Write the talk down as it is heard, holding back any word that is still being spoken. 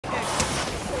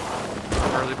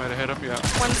Harley might have hit him,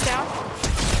 yeah. One's down.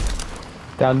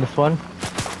 Down this one.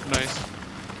 Nice.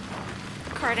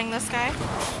 Carding this guy.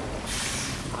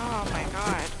 Oh my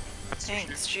god.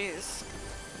 Thanks, jeez.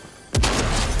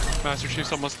 Master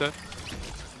Chief's almost dead.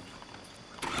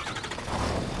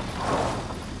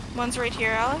 One's right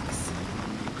here, Alex.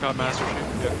 Got Master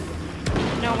Chief,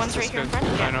 yeah. No, one's right here in front.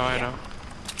 I Yeah, know, I yeah. know.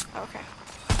 Okay.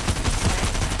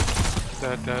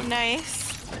 Dead.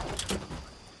 Nice.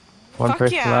 One Fuck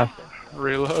person yeah. left.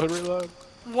 Reload.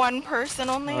 One person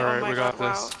only? Alright, oh my we got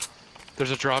god, this. wow.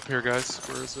 There's a drop here, guys.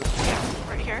 Where is it? Yeah,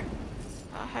 right here.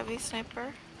 A heavy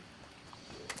sniper.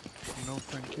 No,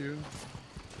 thank you.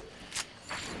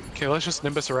 Okay, let's just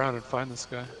nimbus around and find this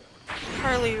guy.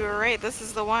 Harley, you were right. This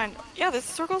is the one. Yeah, this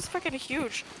circle's fucking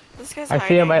huge. This guy's I hiding.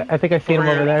 see him. I think I see him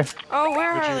Over over there. Oh,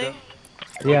 where, Where'd you Harley?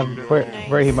 go? Yeah, Nice.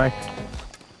 where he marked.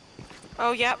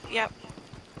 Oh, yep.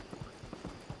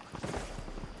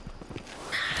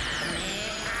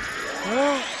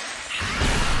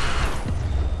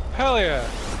 Hell yeah!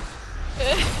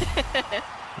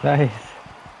 Nice.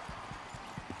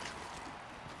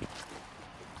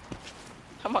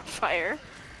 I'm on fire.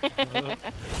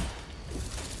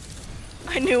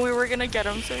 I knew we were gonna get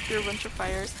him, so I threw a bunch of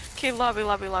fires. Okay, lobby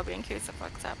in case it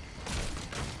fucks up.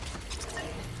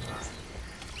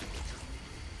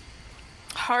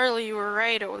 Harley, you were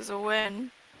right. It was a win.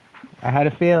 I had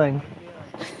a feeling.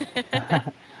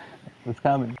 It's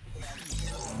coming.